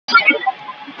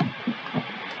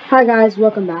Hi guys,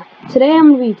 welcome back. Today I'm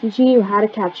going to be teaching you how to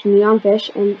catch neon fish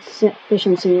in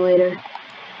Fishing Simulator.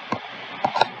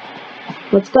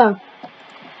 Let's go.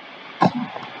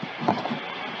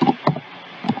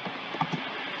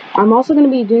 I'm also going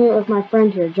to be doing it with my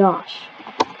friend here, Josh.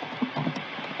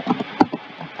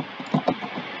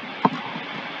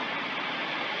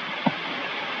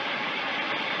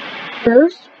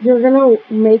 First, you're going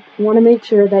to want to make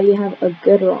sure that you have a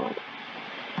good rod.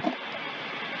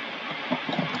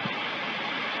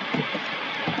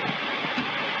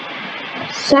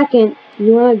 Second,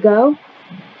 you want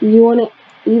to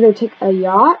either take a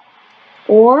yacht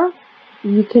or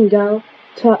you can go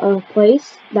to a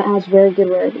place that has very good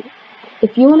rarity.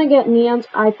 If you want to get neons,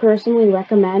 I personally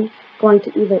recommend going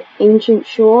to either Ancient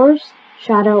Shores,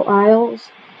 Shadow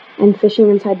Isles, and fishing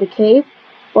inside the cave,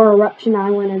 or Eruption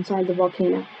Island inside the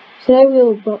volcano. Today we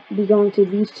will be going to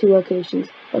these two locations,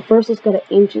 but first let's go to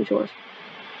Ancient Shores.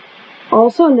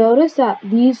 Also notice that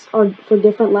these are for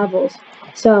different levels,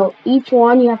 so each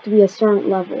one you have to be a certain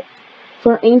level.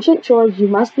 For Ancient Shores, you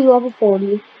must be level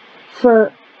 40.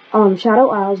 For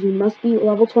Shadow Isles, you must be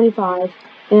level 25.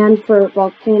 And for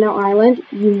Volcano Island,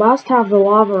 you must have the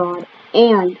lava rod,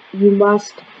 and you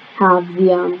must have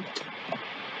the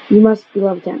you must be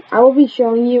level 10. I will be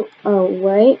showing you a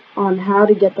way on how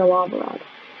to get the lava rod.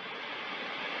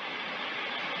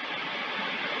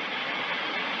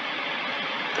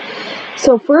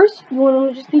 So first, you want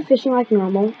to just be fishing like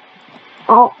normal.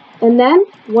 And then,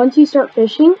 once you start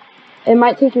fishing, it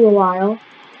might take you a while.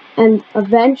 And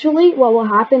eventually, what will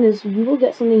happen is you will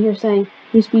get something here saying,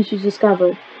 new species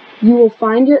discovered. You will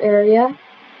find your area,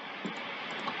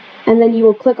 and then you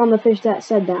will click on the fish that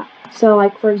said that. So,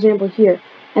 like, for example, here.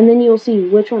 And then you will see,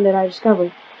 which one did I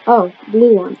discover? Oh,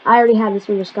 blue one. I already had this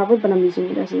one discovered, but I'm using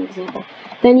it as an example.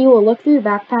 Then you will look through your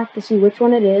backpack to see which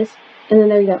one it is, and then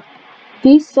there you go.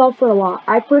 These sell for a lot.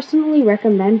 I personally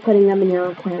recommend putting them in your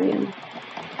aquarium.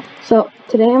 So,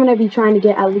 today I'm going to be trying to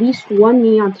get at least one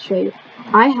neon to show you.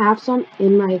 I have some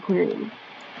in my aquarium,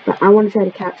 but I want to try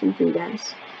to catch them for you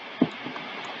guys.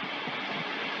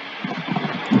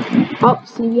 Oh,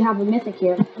 see, we have a mythic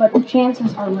here, but the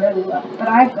chances are really low. But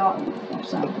I've got one before,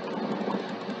 so.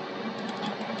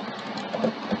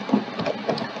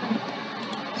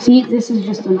 See, this is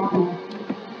just a normal.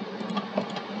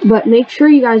 But make sure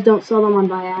you guys don't sell them on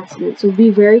by accident, so be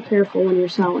very careful when you're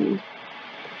selling.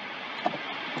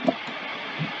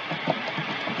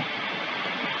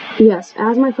 Yes,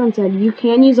 as my friend said, you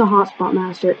can use a hotspot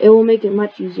master. It will make it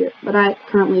much easier, but I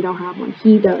currently don't have one.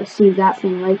 He does. See that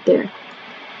thing right there.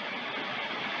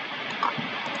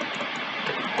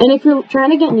 And if you're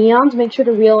trying to get neons, make sure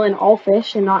to reel in all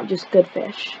fish and not just good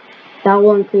fish. That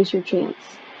will increase your chance.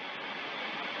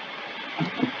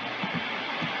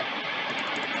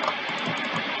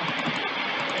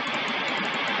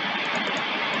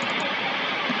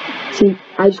 See,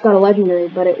 I just got a legendary,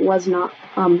 but it was not,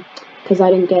 because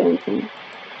I didn't get anything.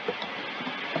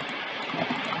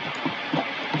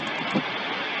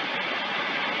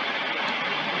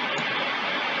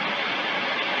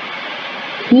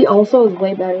 He also is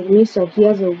way better than me, so he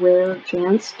has a rare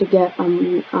chance to get,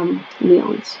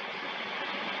 neons.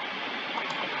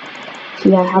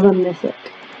 See, I have a mythic.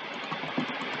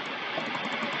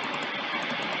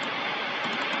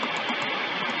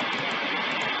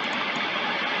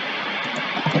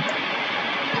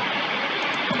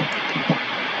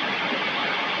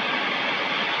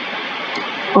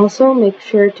 Also, make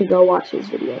sure to go watch his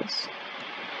videos.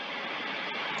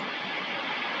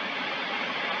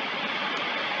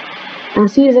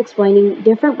 As he is explaining,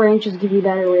 different branches give you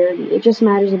better rarity. It just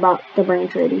matters about the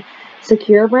branch rating.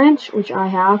 Secure branch, which I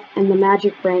have, and the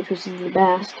magic branch, which is the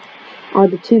best, are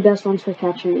the two best ones for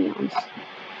catching neons.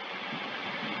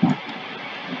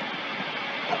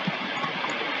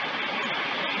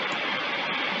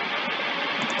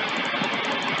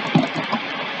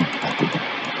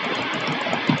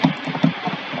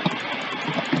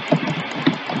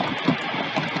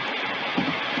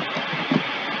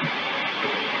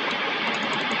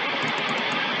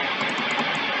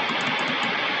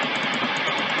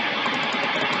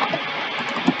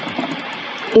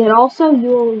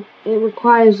 It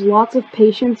requires lots of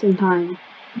patience and time.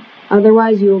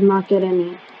 Otherwise, you will not get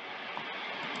any.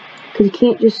 Because you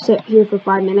can't just sit here for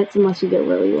 5 minutes unless you get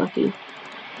really lucky.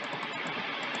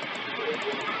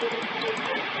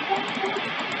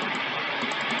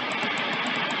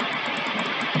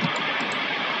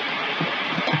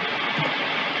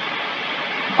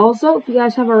 Also, if you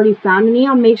guys have already found a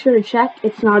neon, make sure to check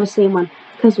it's not the same one.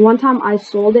 Because one time I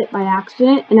sold it by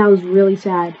accident and I was really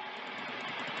sad.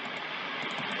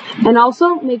 And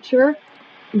also, make sure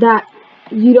that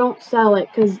you don't sell it,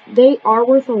 because they are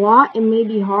worth a lot and may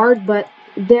be hard, but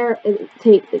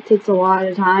it takes a lot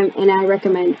of time, and I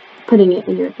recommend putting it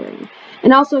in your aquarium.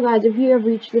 And also, guys, if you have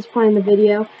reached this point in the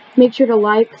video, make sure to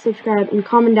like, subscribe, and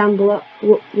comment down below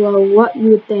what you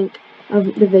would think of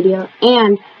the video,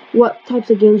 and what types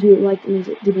of games you would like me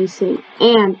to be seeing,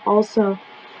 and also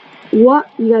what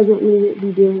you guys want me to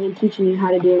be doing and teaching you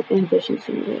how to do in Fishing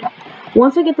Simulator.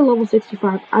 Once I get to level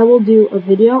 65, I will do a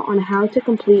video on how to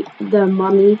complete the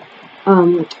mummy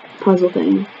puzzle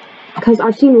thing, because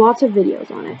I've seen lots of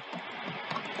videos on it.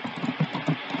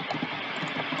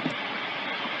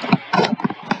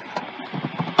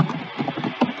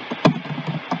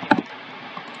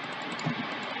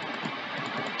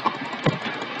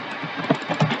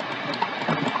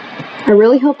 I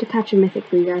really hope to catch a mythic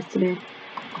for you guys today.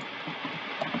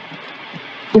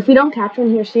 If we don't catch one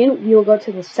here soon, we will go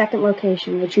to the second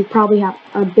location, which you probably have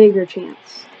a bigger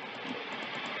chance.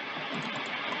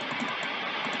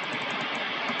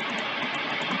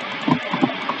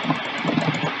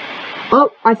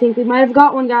 Oh, I think we might have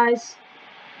got one, guys.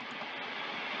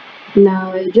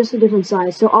 No, just a different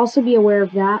size. So also be aware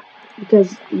of that,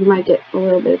 because you might get a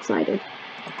little bit excited.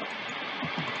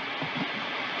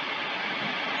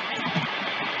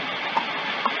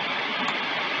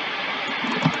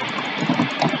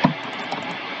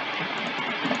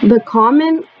 The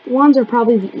common ones are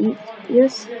probably the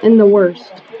easiest and the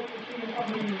worst.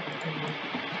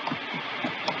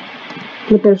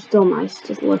 But they're still nice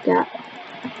to look at.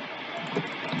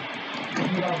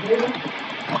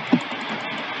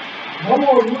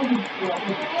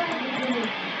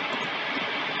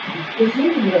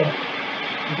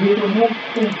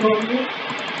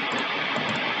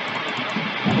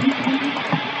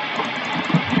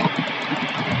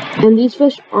 And these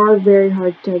fish are very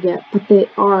hard to get,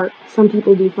 but some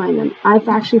people do find them. I've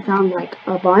actually found like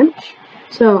a bunch.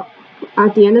 So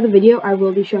at the end of the video, I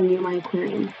will be showing you my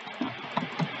aquarium.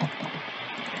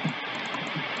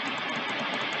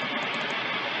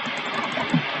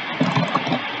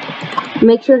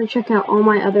 Make sure to check out all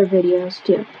my other videos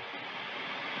too.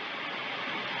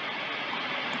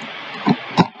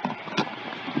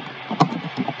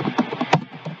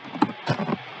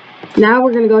 Now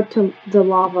we're going to go to the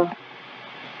lava.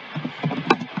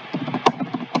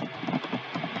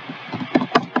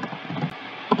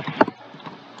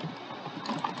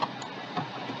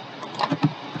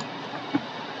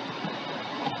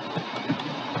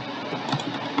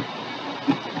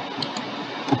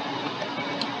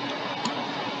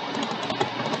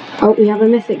 Oh, we have a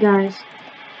mythic, guys.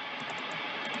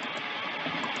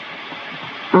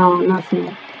 Oh,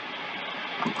 nothing.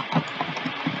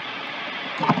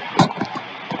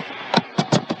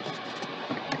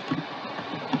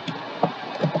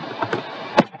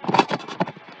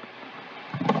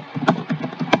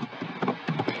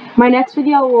 My next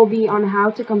video will be on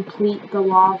how to complete the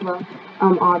lava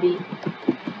obby,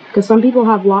 because some people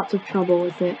have lots of trouble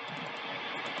with it.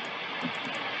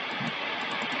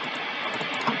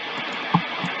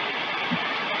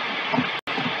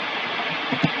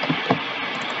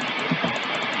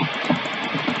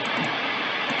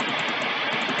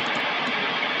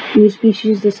 New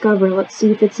species discovered. Let's see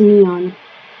if it's neon.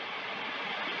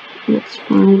 Let's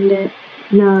find it.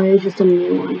 No, it's just a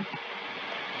new one.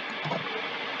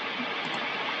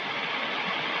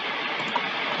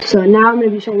 So now I'm going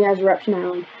to be showing you guys Eruption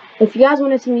Island. If you guys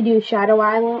want to see me do Shadow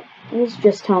Islands,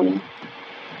 just tell me.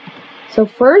 So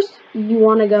first, you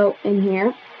want to go in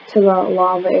here to the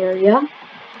lava area,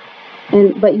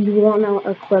 but you want to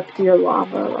equip your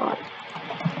lava rod.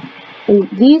 And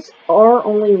these are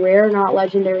only rare, not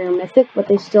legendary or mythic, but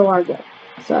they still are good.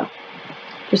 So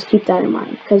just keep that in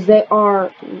mind, because they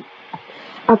are.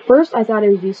 At first, I thought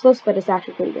it was useless, but it's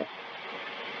actually pretty good.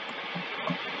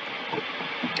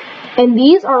 And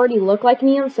these already look like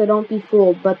neons, so don't be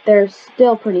fooled, but they're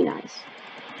still pretty nice.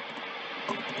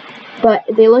 But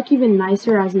they look even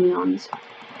nicer as neons.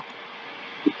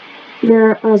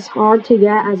 They're as hard to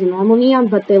get as a normal neon,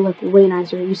 but they look way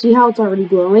nicer. You see how it's already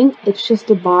glowing? It's just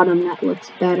the bottom that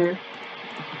looks better.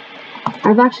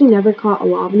 I've actually never caught a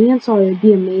lava neon, so it would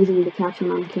be amazing to catch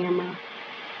one on camera.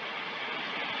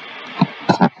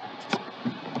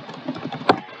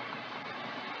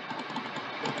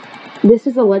 This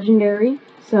is a legendary,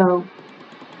 so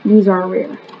these are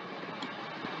rare.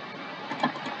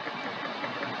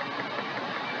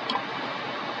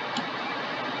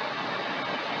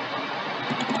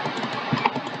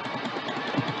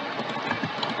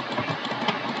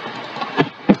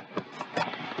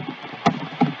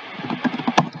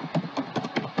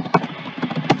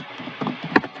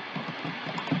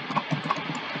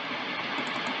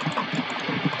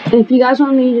 And if you guys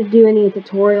want me to do any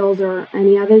tutorials or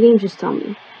any other games, just tell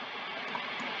me.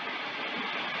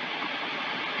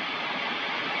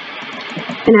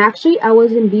 And actually, I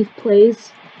was in Beef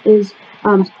Plays'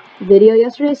 video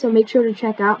yesterday, so make sure to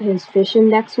check out his Fish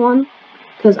Index one,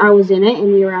 because I was in it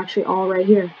and we were actually all right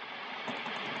here.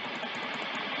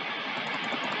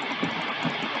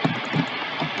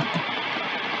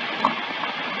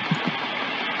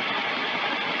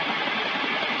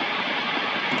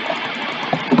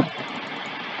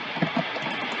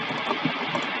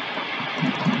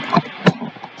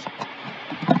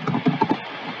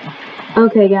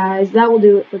 Okay guys, that will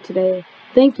do it for today.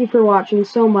 Thank you for watching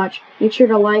so much. Make sure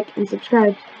to like and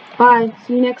subscribe. Bye.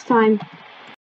 See you next time.